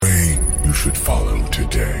should follow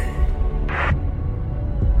today.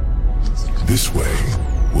 This way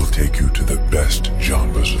will take you to the best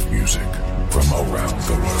genres of music from around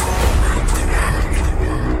the world.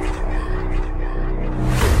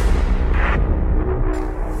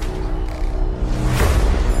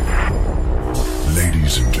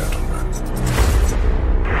 Ladies and gentlemen,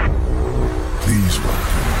 please welcome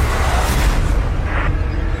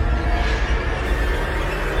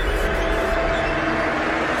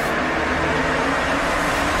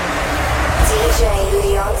DJ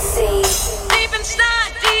Leon C.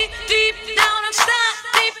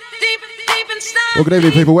 Well, good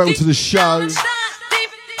evening, people. Welcome to the show.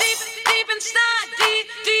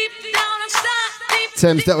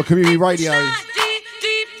 Thames Delta Community Radio.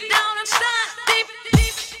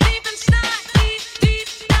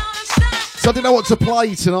 So I didn't know what to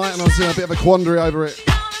play tonight, and I was in a bit of a quandary over it.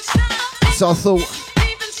 So I thought,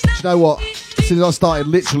 do you know what? Since I started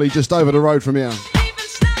literally just over the road from here,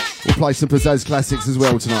 we'll play some Pizzazz classics as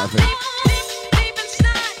well tonight, I think.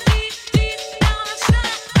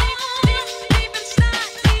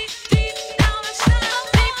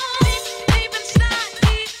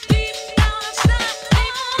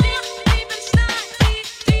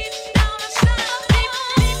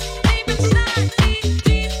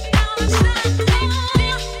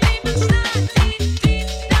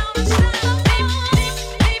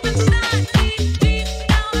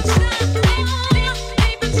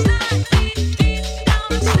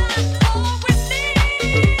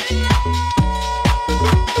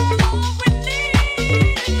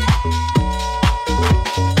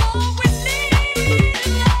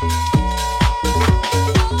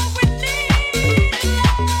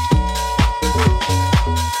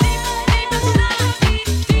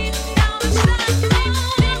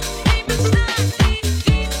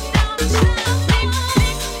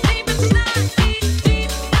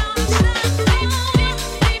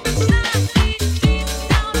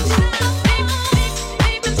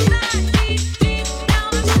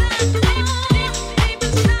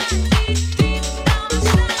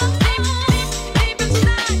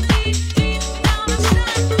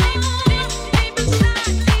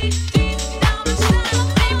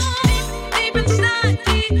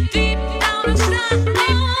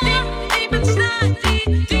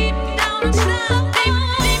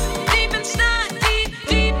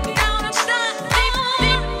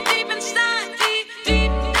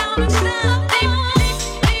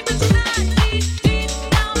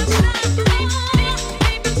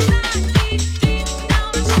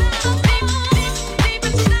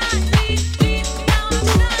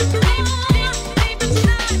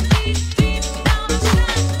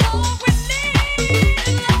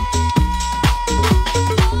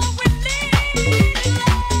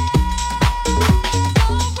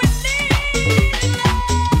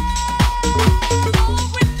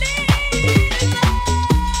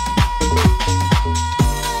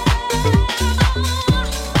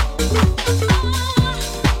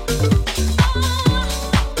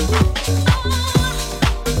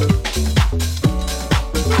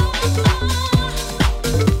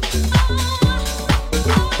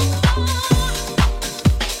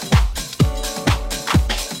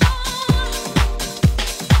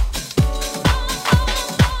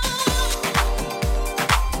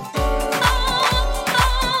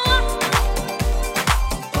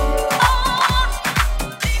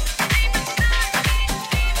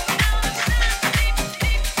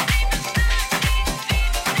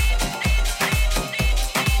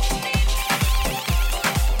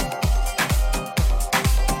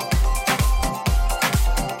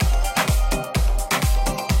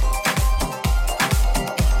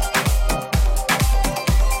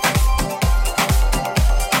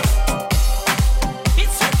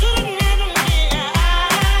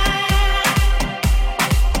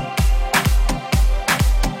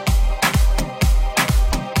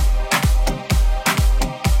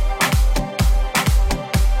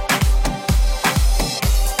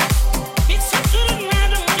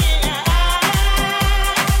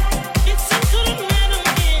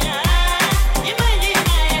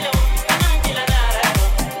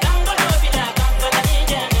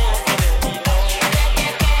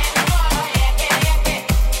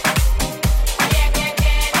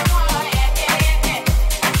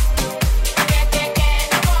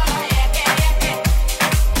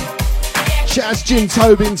 Shouts Jim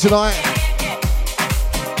Tobin tonight.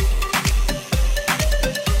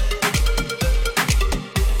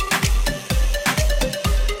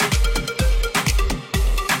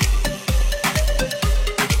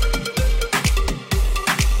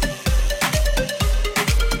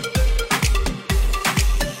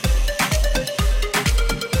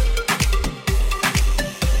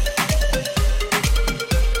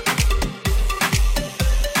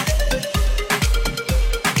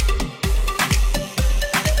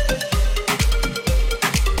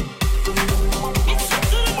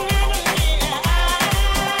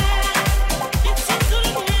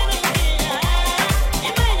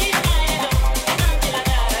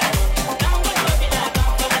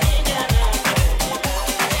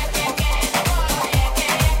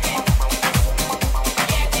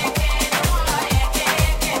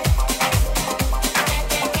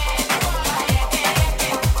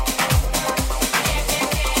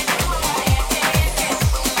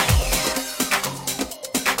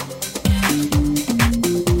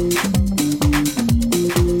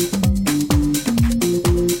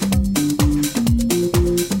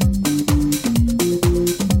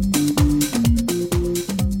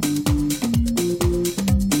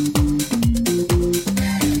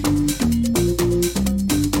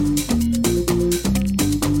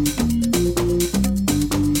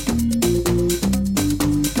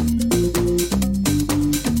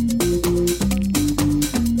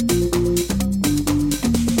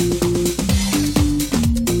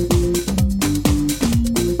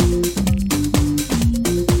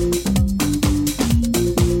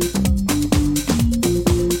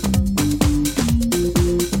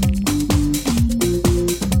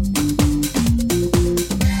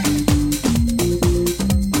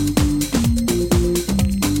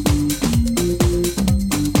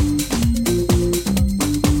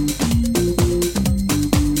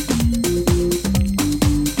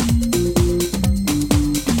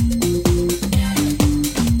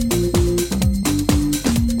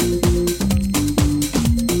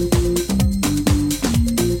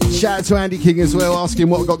 out to Andy King as well, asking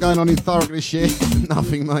what I've got going on in Thurrock this year.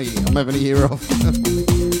 Nothing, mate. I'm having a year off.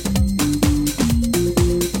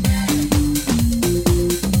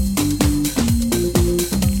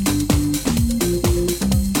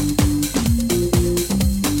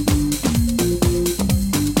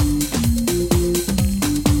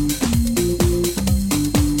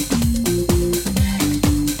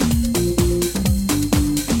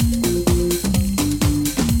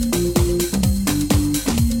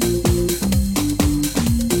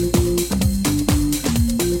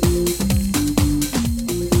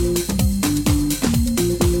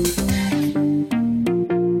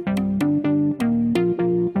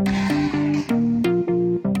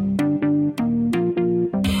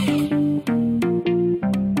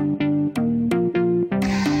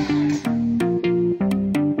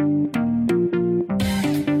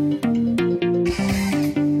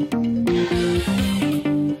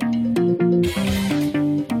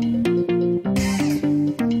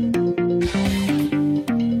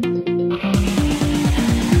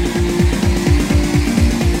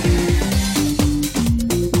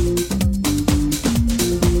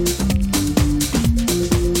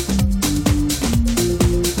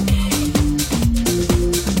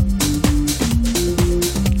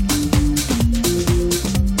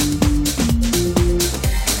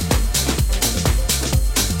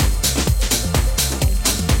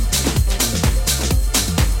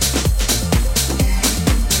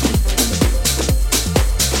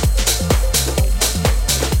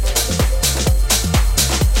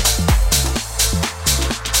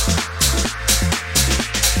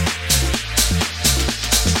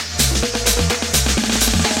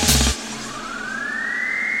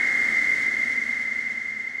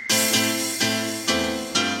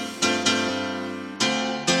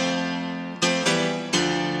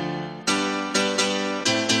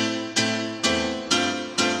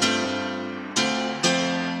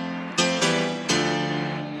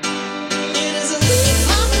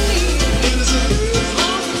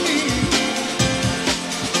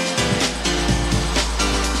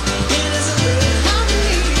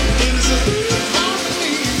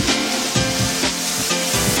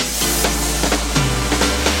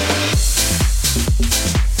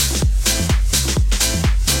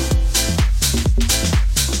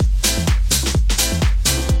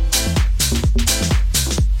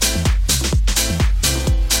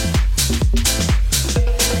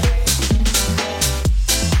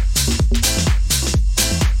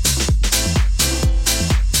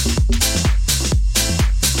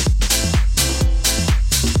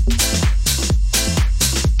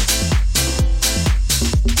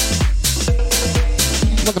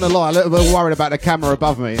 Lie, a little bit worried about the camera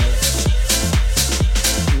above me.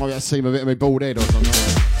 Might see a bit of my bald head or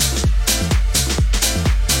something.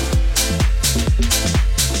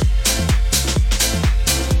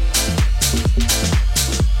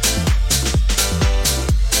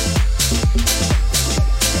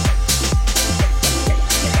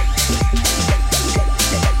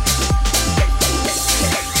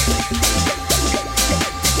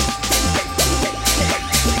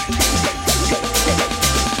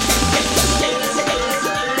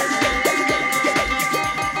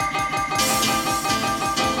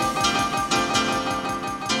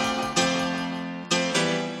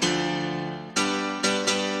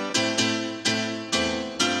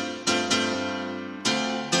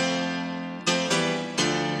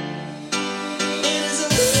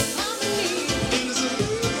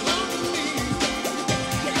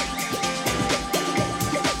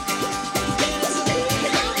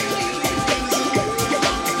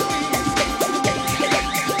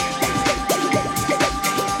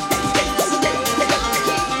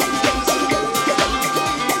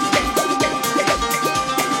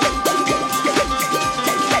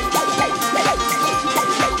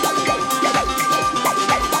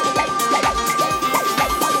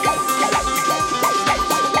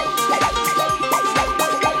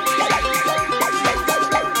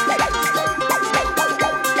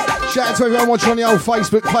 To everyone watching on the old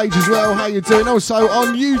Facebook page as well, how you doing? Also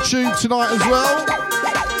on YouTube tonight as well.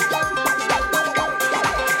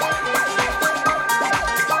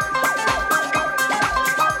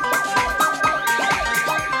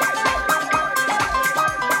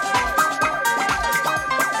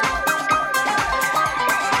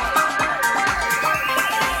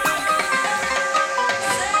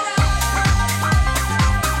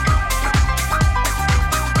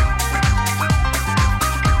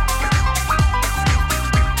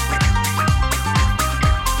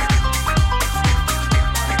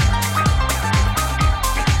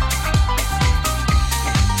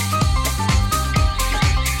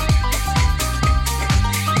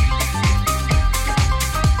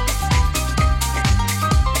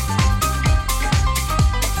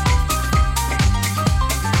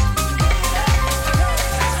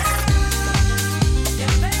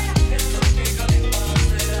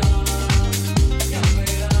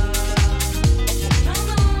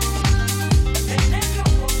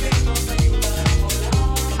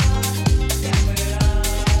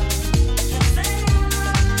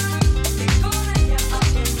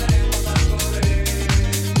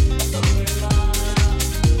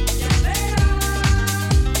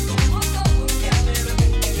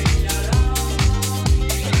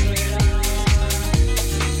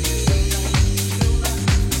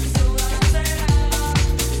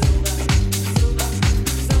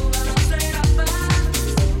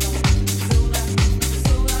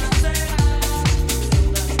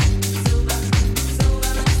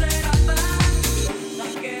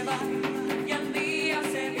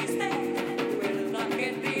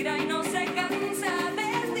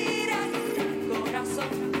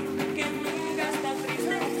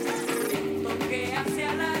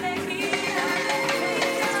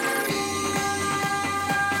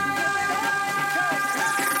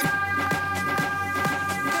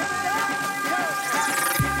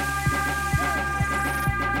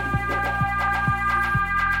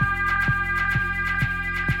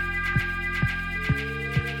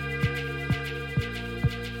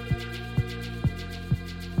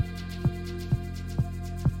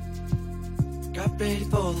 ready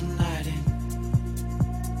for the night in.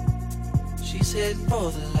 She's heading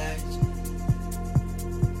for the lights,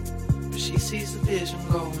 but she sees the vision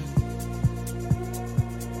going,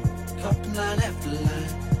 cupping line after line.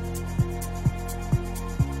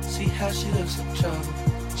 See how she looks in trouble.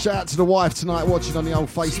 Shout out to the wife tonight watching on the old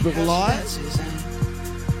Facebook Live.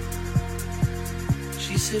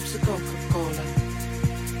 She sips the Coca-Cola.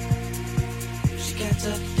 She can't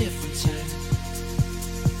tell the difference.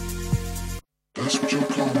 That's what you're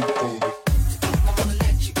calling for.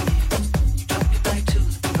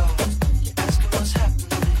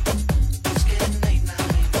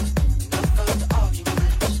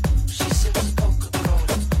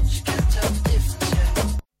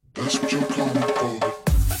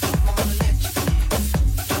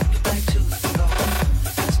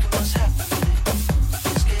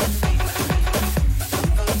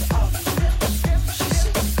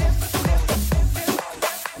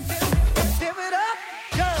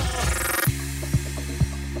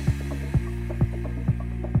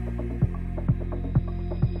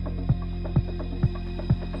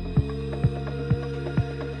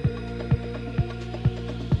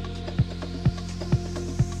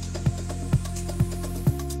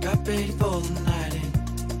 Ready for the night in.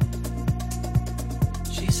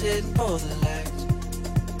 She's heading for the lights,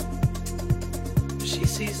 but she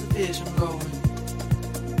sees the vision going,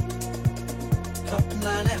 cupping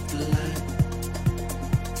line after line.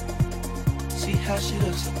 See how she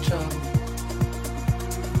looks in trouble.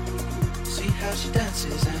 See how she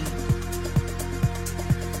dances and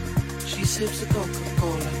she sips the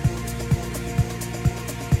Coca-Cola.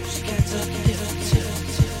 She can't tell the difference.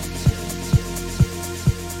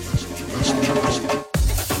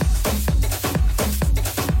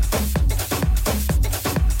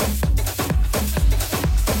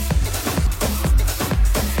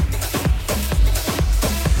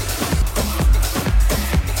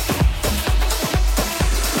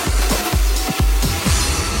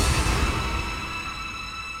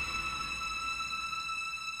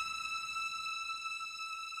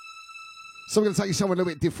 So we're going to take you somewhere a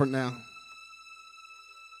little bit different now.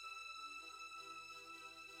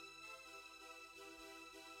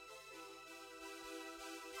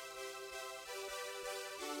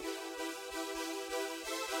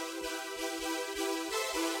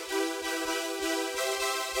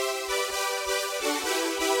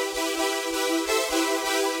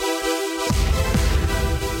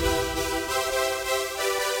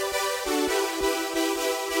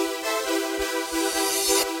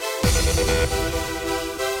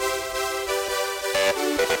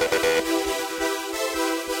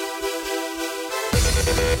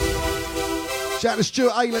 Shout out to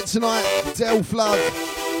Stuart Aylett tonight, Del Flood,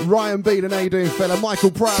 Ryan Beeden, how you doing fella, Michael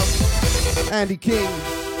Proud, Andy King,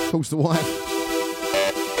 of course the wife.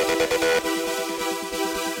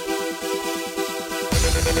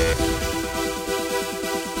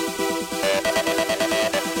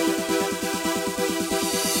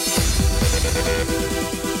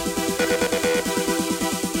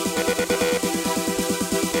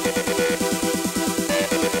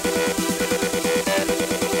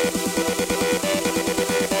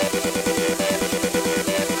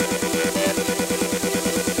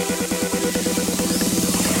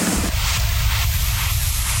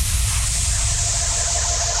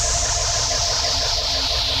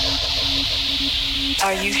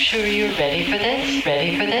 Are you sure you're ready for this?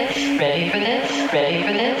 Ready for this? Ready for this? Ready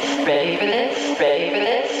for this? Ready for this? Ready for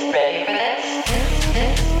this? Ready for this?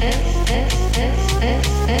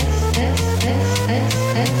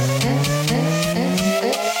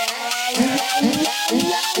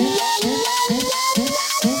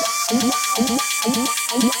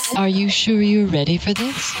 Are you sure you're ready for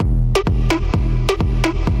this?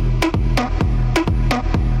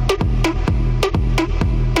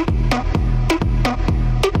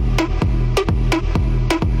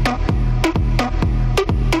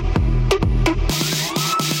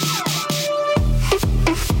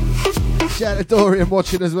 Shout out to Dorian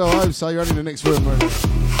watching as well. I hope so. You're only in the next room right now.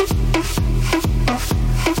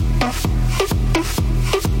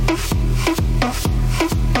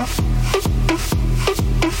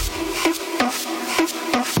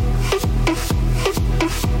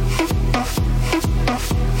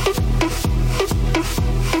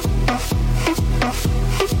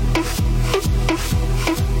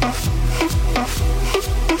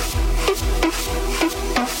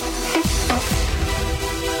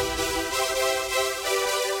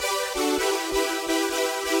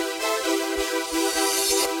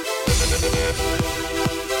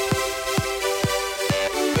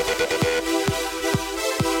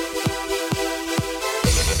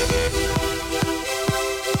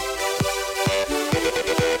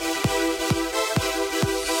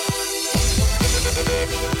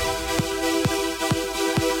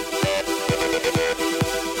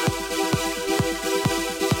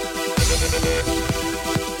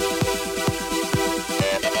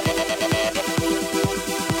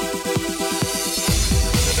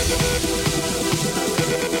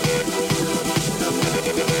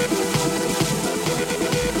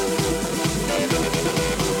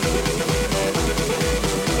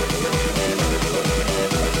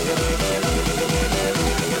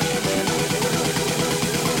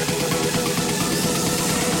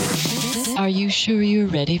 Are you sure you're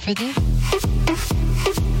ready for this?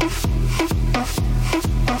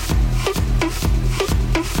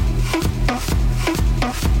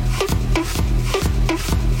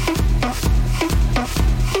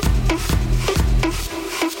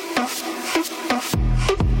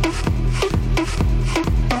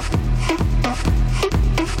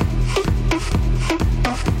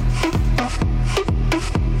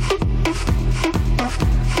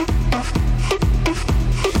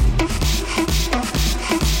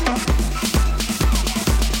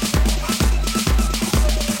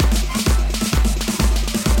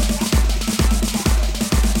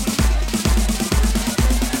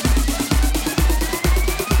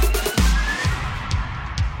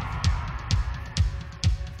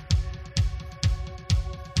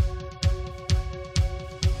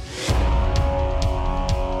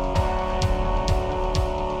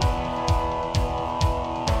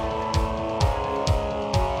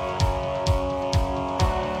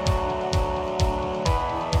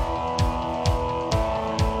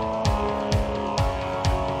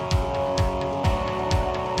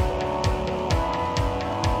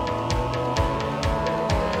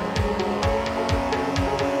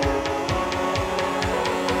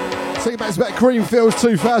 Take it back to back Creamfields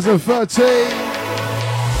 2013.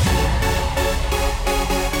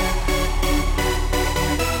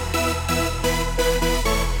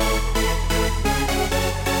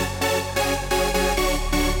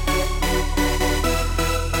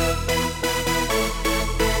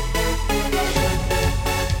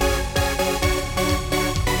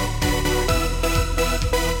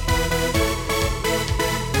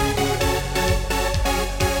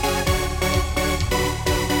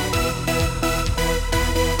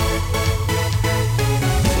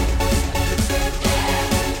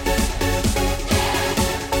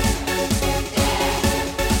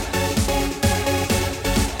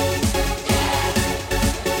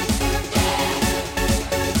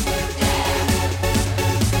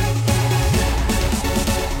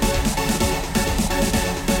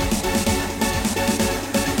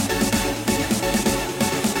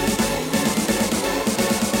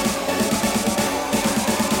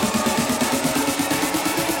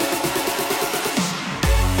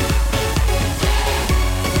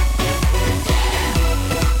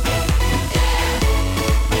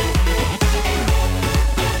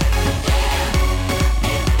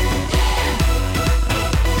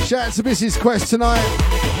 Shout out to Mrs. Quest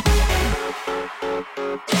tonight.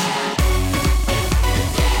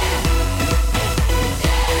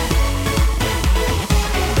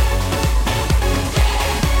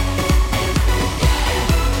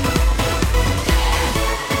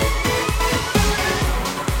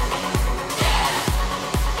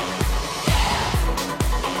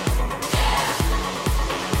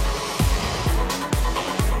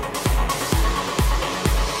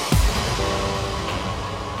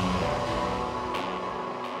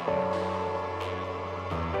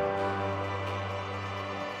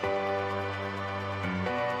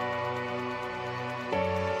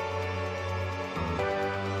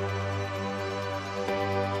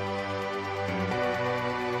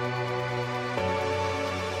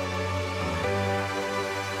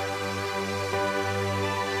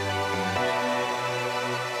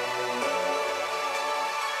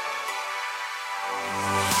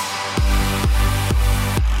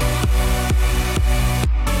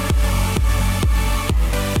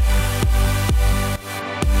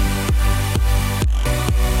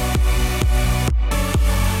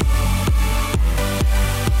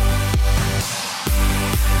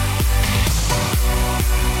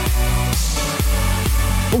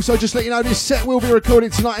 Also, just let you know, this set will be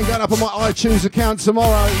recorded tonight and going up on my iTunes account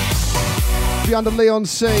tomorrow. It'll be under Leon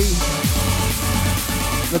C,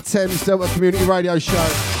 the Thames Delta Community Radio Show.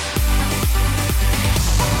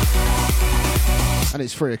 And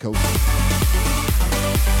it's free, of course.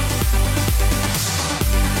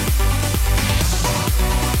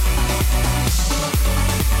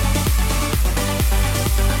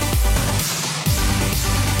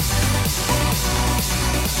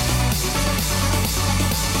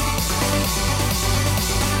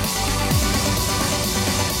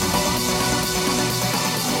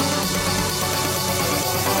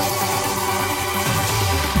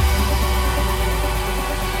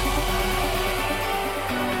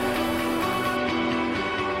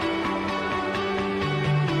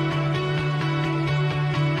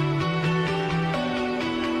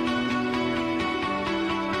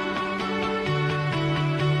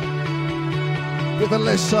 With a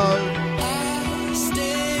less so.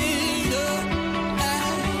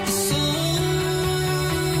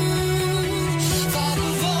 Thought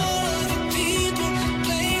of all of the people,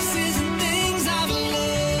 places and things.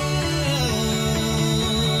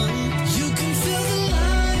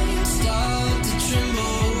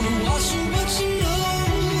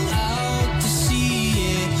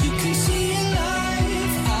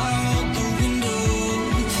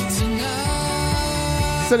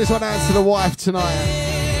 Send this one out to the wife tonight.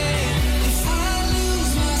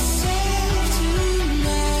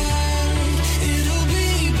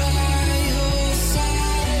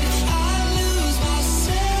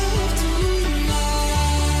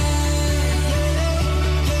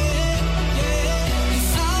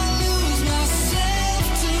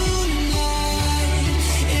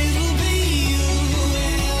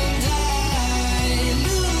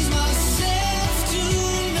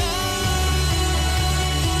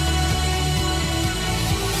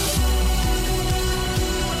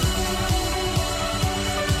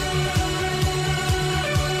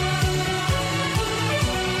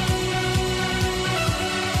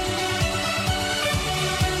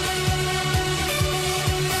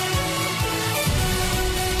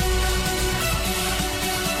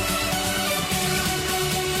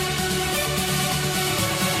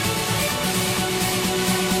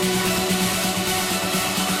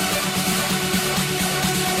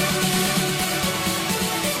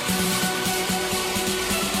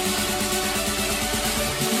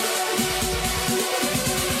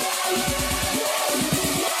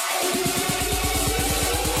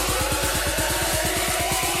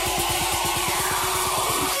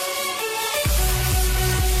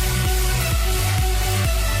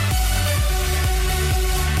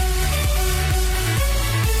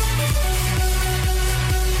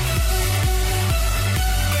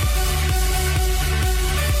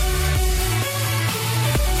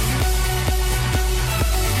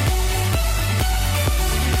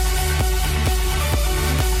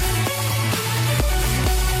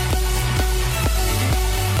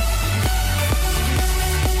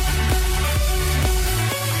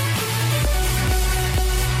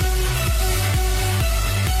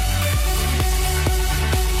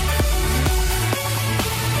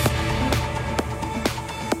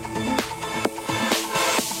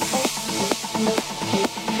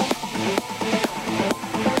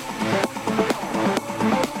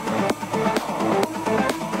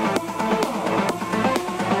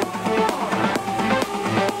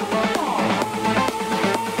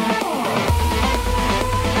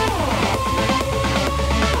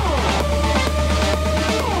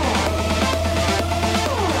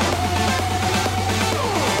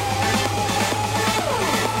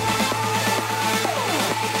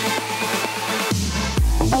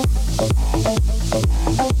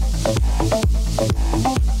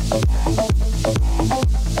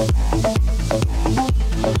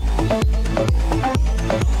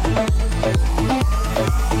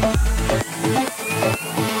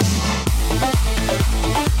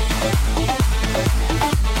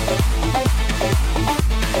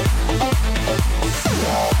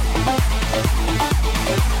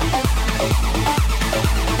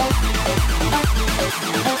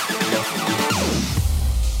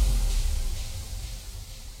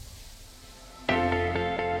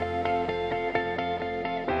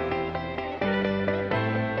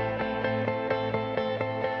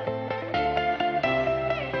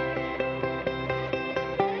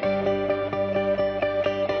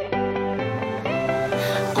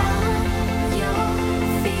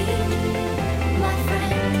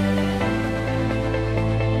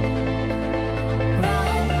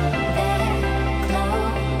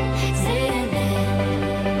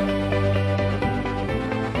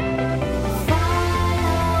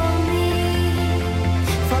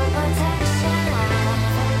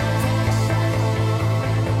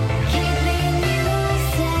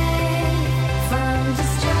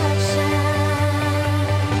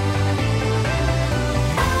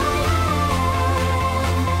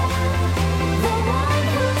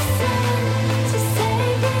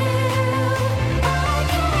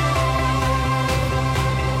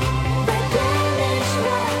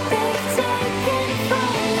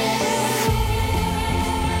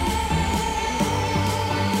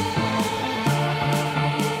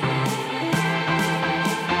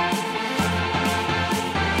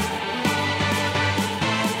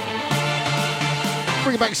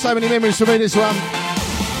 Back so many memories for me, this one.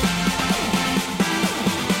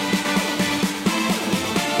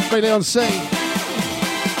 Been on C.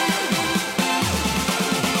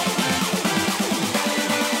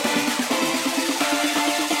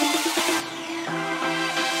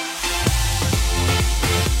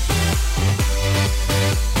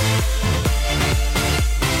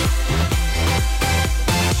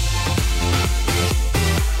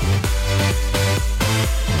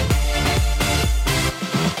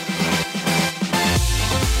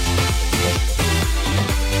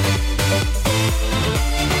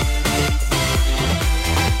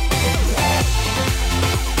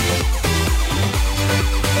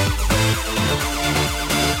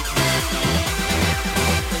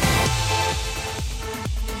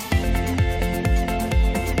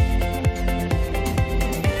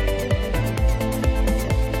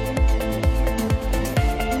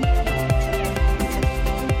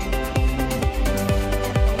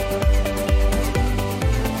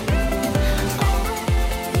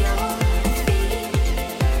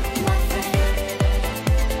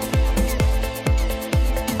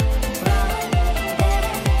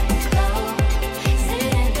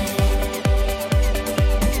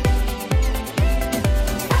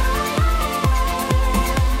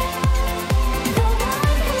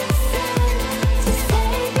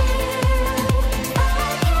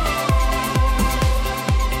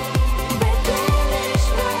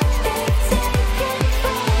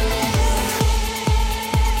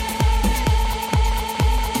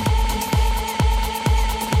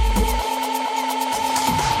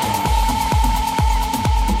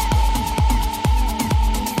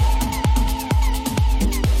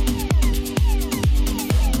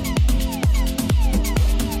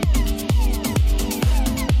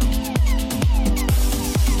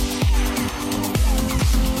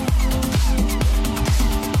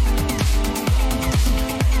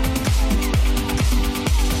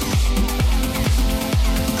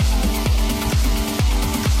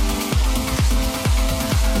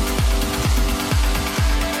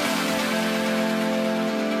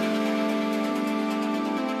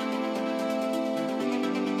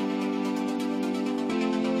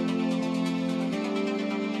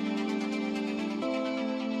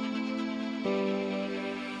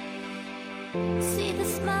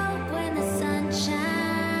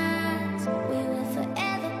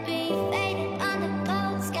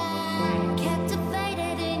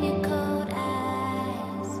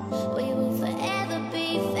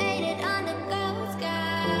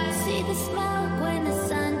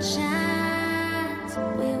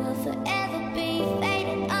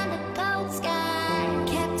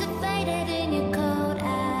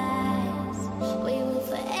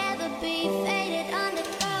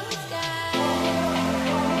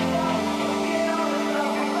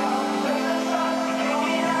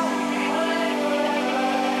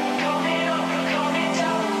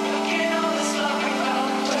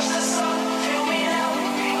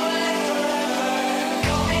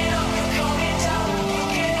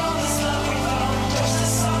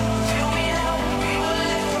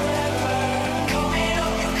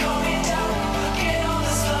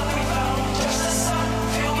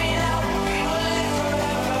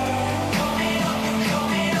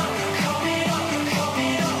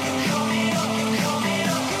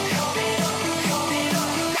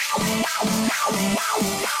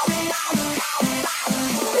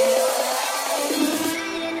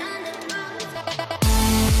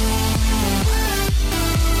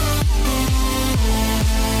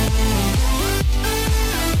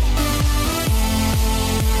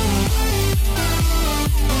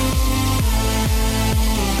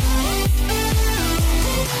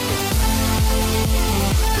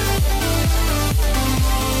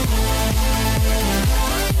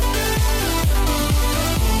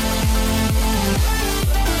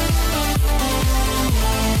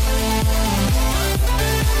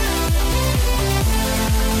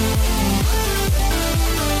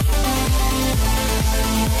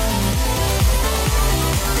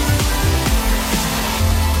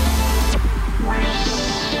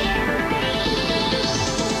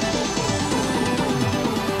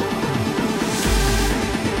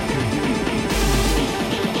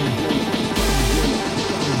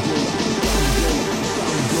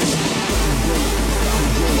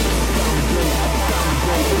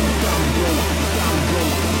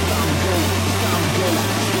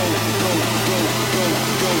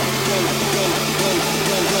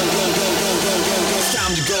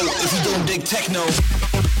 techno.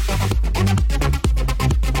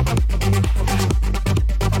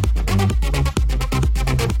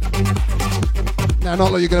 Now,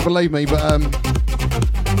 not that you're going to believe me, but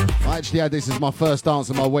I actually had this as my first dance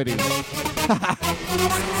at my wedding.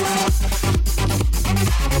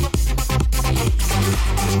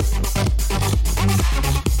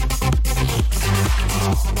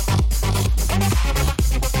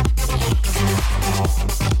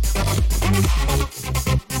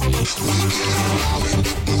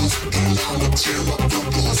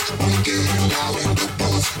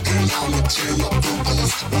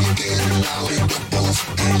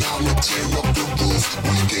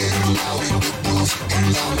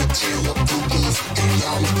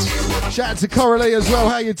 Shout out to Coralie as well.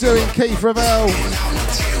 How you doing, Keith Ravel?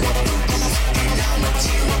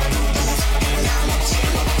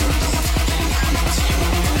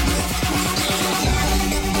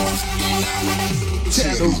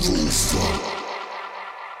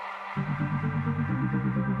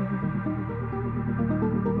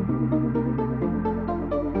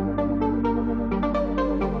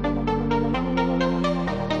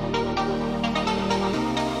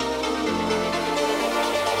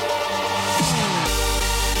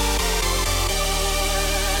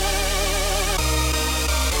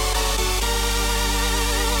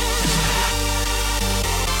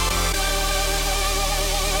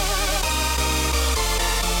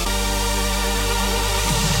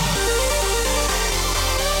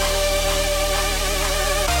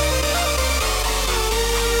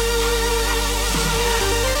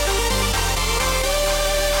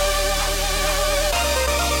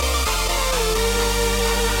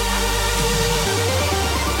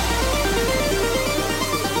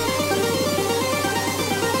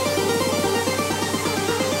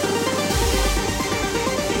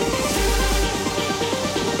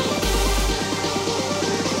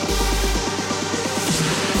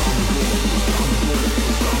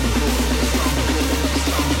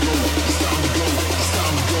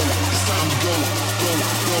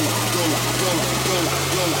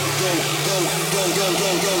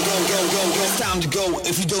 Time to go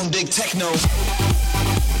if you don't dig techno.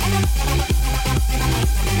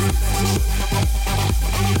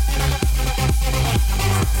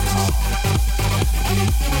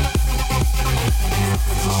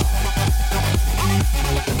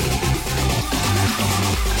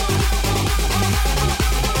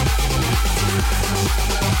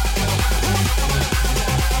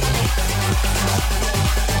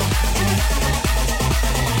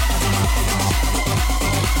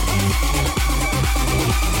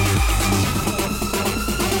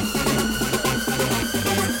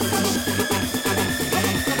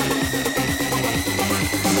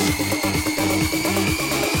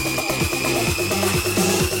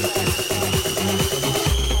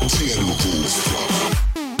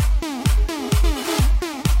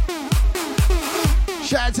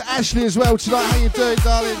 Ashley as well tonight. How you doing,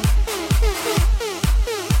 darling?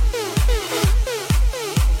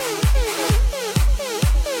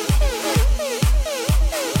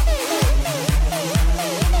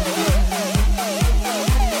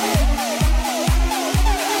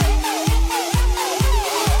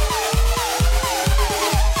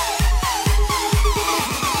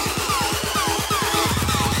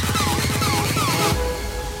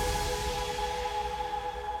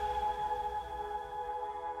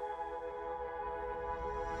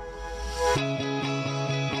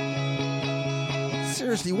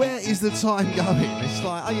 Seriously, where is the time going? It's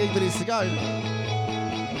like 8 minutes to go.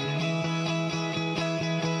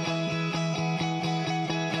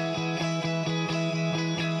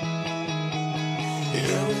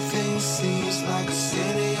 Everything seems like a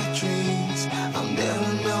city of dreams. I'll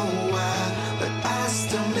never know why, but I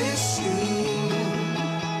still miss you.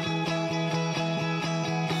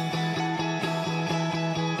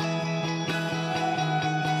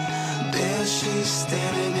 There she's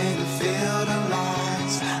standing in the field of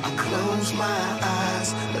lights. I close my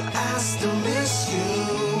eyes, but I still miss you.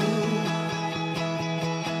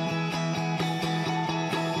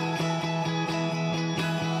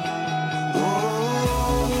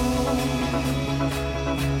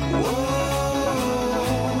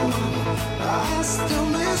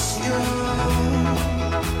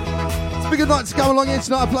 It's been a good night to come along here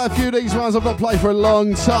tonight. I play a few of these ones I've not played for a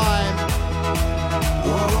long time.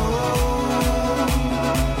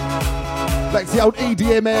 Back to the old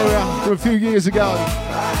EDM era from a few years ago.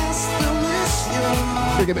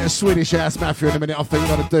 Gonna get a bit of Swedish House Mafia in a minute. I think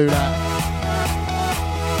I've got to do that.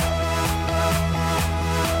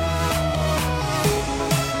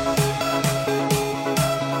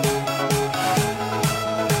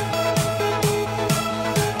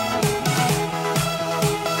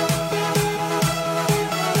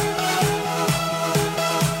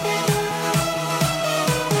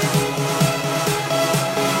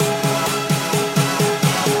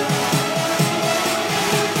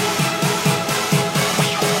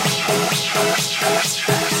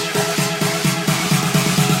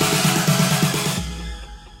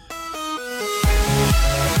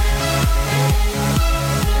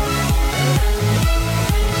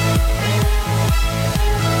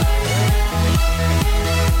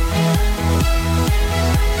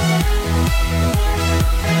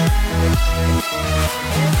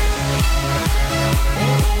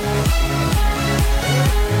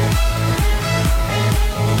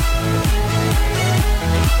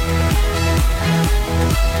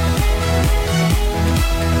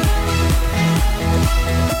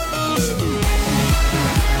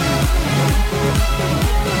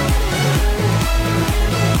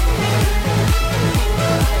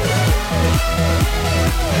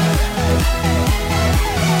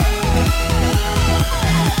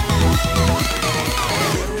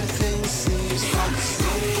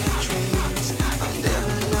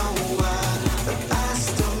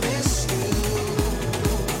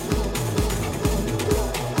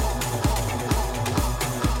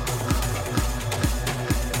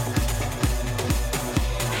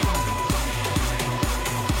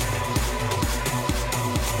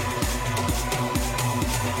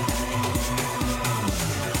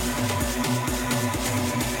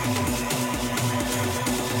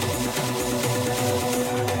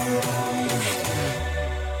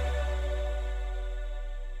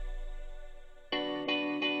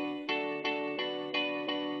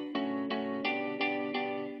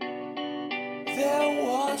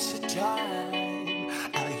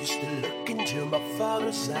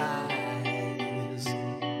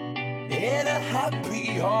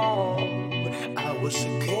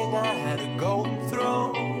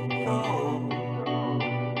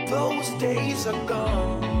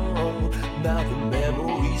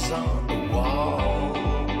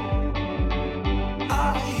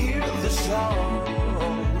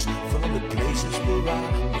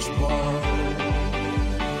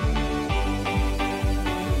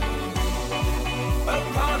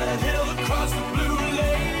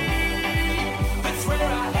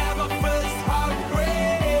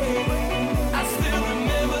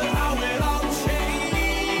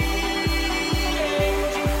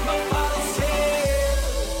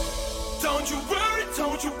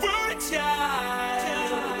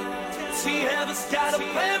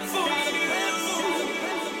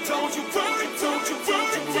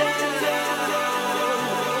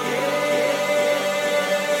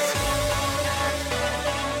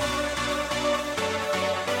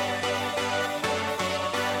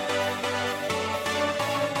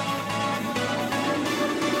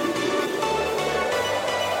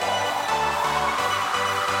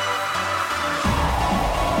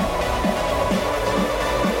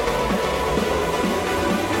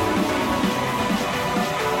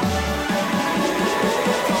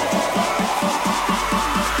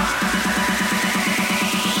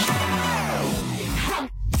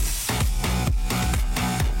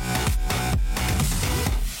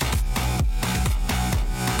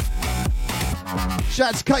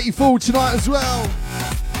 Shout out to Katie Ford tonight as well.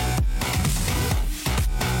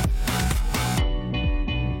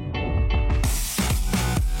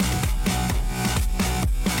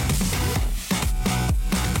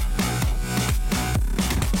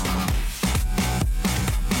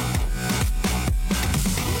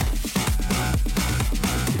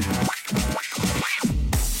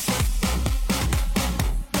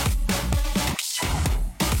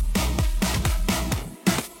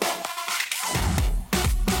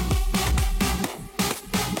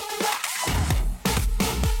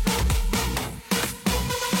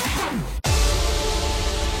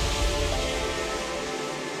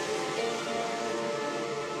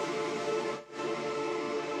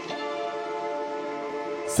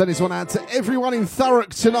 Send this one out to everyone in Thurrock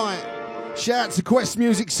tonight. Shout out to Quest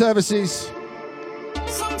Music Services.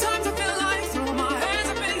 Sometimes I feel like throw my hands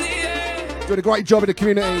up in the air. Doing a great job in the I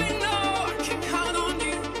community. know I can count on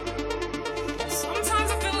you. Sometimes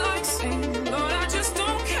I feel like saying, Lord, I just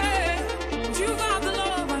don't care. You got the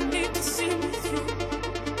love I need to see me through.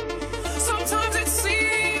 Sometimes it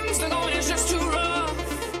seems the going is just too rough.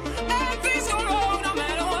 And things go wrong no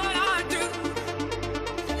matter what I do.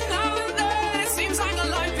 Now and then it seems like a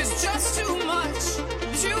life is just too much.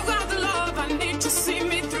 But you got the love I need to see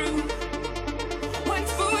me through. When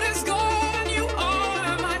food is gone, you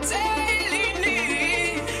are my daily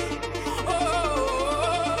need.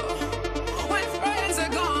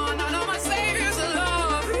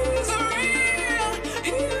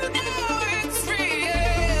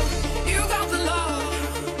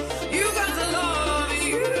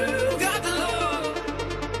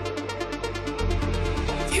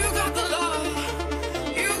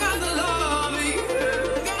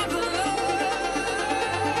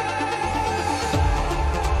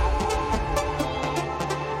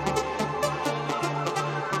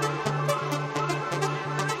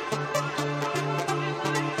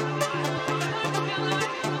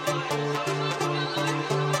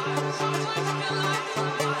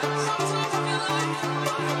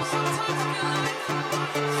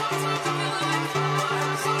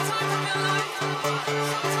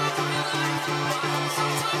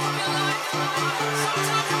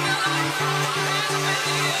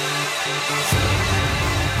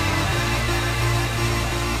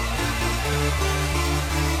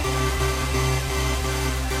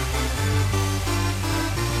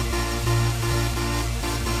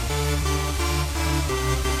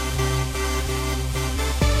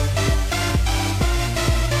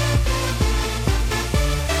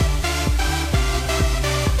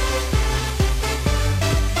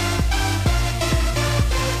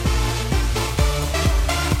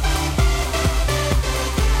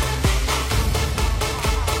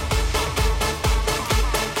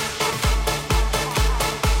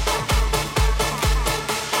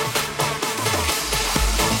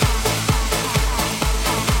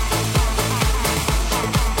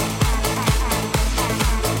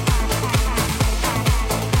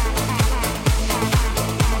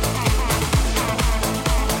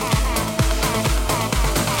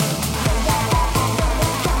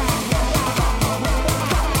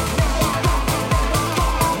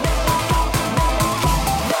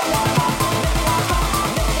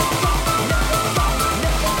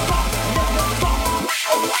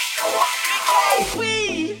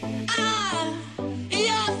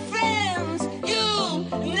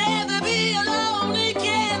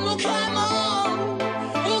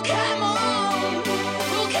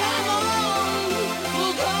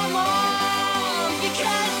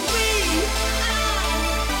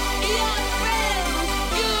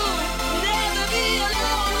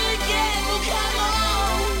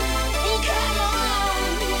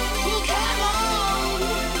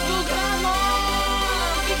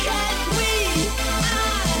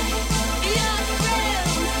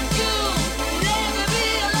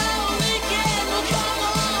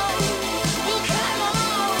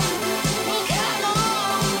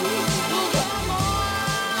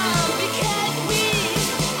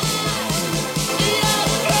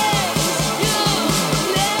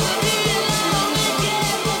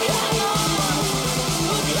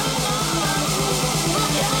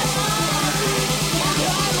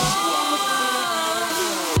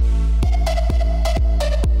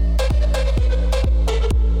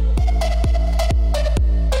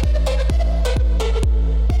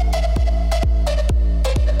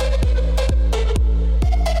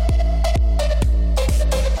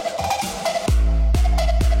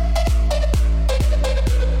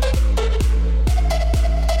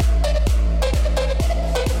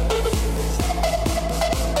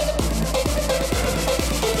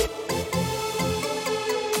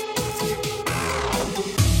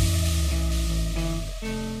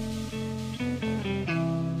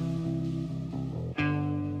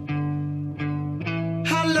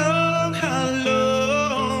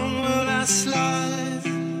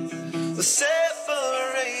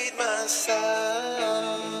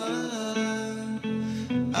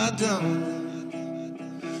 I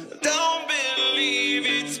don't believe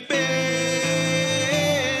it's been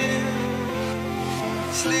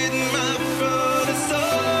slitting my throat. It's all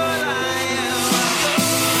I am.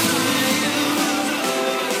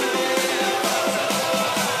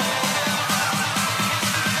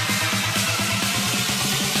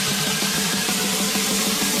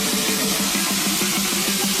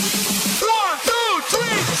 One, two,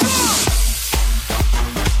 three, four.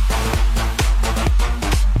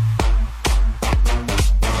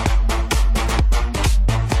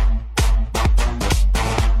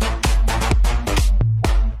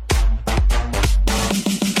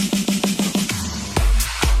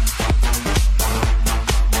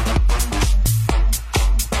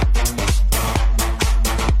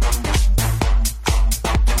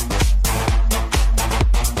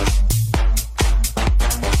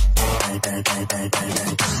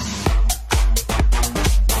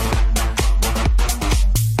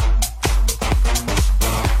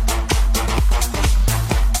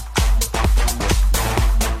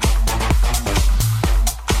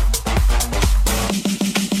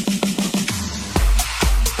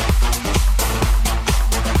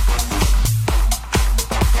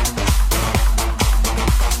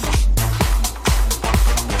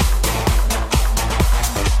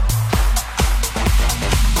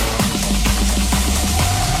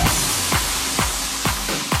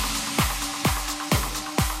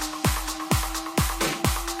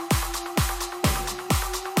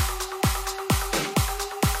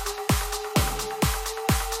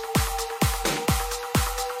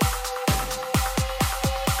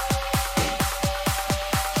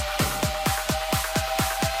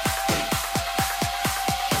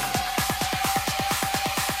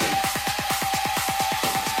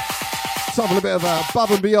 Something a bit of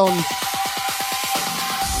above and beyond.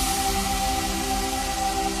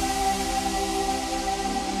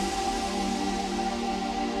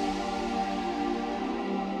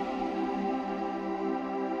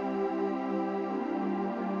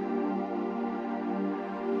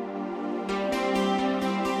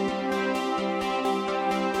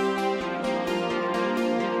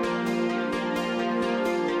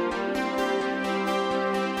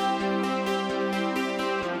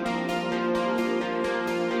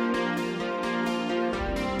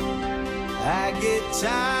 I get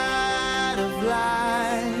tired of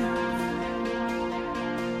life.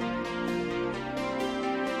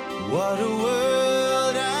 What a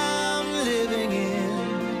world I'm living in.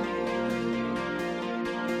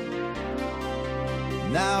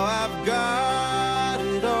 Now I've got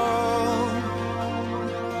it all.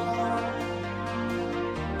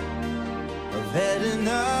 I've had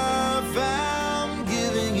enough, I'm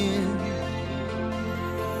giving in.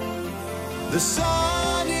 The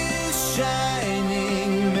sun is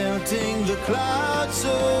shining, melting the clouds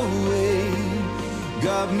away.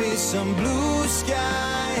 Got me some blue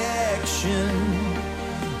sky action.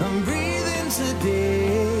 I'm breathing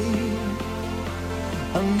today.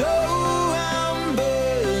 I know I'm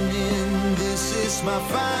burning. This is my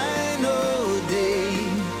final day.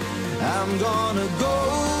 I'm gonna go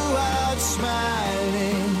out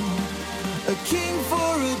smiling, a king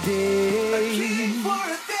for a day. A king for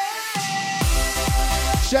a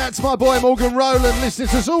Shout out to my boy Morgan Rowland, listening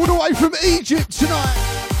to us all the way from Egypt tonight.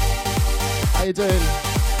 How you doing?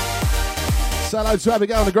 Say hello to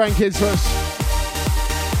Abigail and the grandkids for us.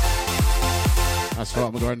 That's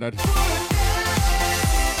right, my granddad.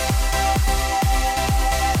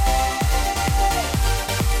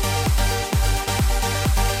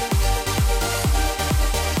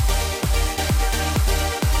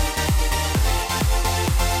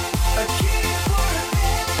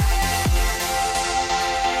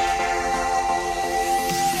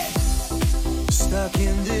 Stuck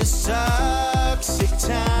in this toxic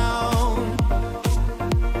town.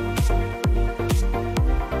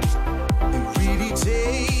 It really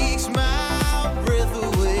takes my breath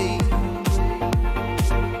away.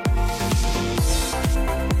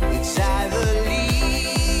 It's either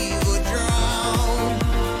leave or drown.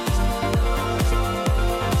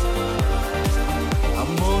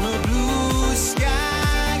 I'm on a blue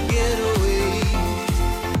sky getaway.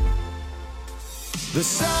 The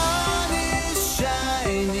sun is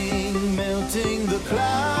shining, melting the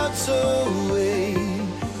clouds away.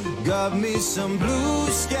 Got me some blue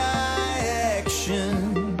sky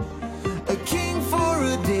action. A king for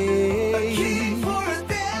a day. A king for a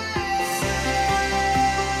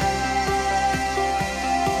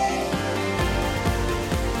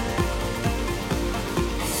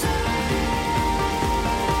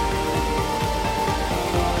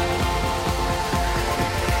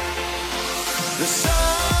The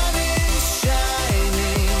sun is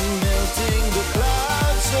shining,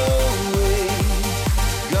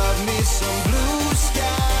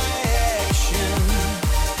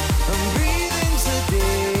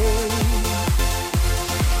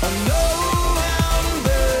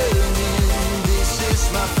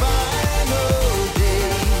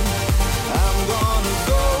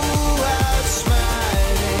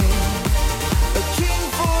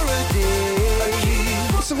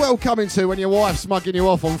 all coming to when your wife's mugging you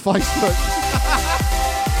off on Facebook?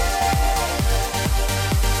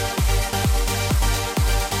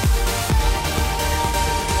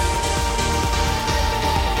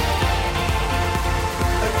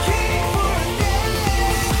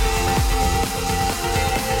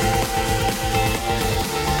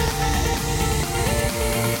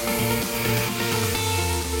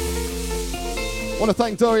 I want to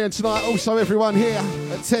thank Dorian tonight, also everyone here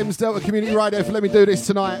at Thames Delta Community Radio for letting me do this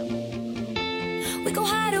tonight. We go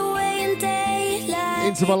hide away in daylight.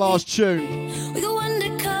 Into my last tune. We go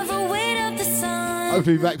undercover, wait up the sun.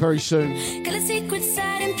 Hopefully be back very soon. Got a secret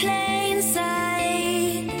side in plain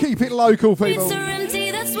sight. Keep it local, people. Streets are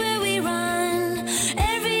empty, that's where we run.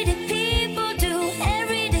 Everyday people do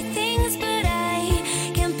everyday things, but I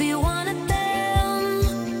can't be one of them.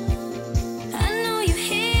 I know you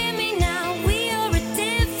hear me now. We are a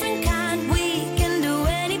different kind. We can do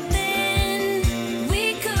anything.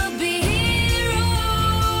 We could be heroes.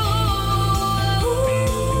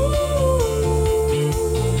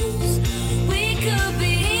 We could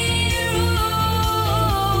be heroes.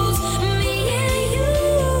 Me and you.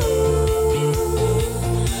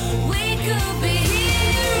 We could be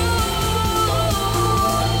heroes.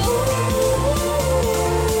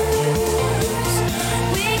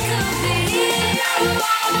 We could be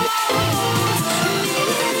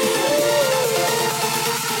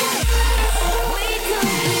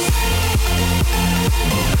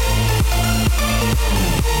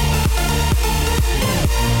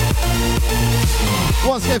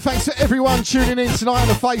Once again, thanks to everyone tuning in tonight on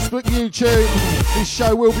the Facebook, YouTube. This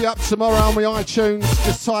show will be up tomorrow on my iTunes.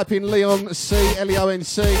 Just type in Leon C,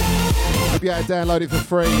 Leonc. You'll be able to download it for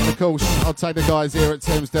free. And of course, I'll take the guys here at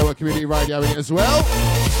Thames Delta Community Radio in it as well.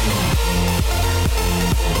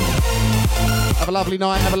 Have a lovely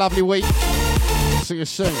night, have a lovely week. See you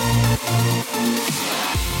soon.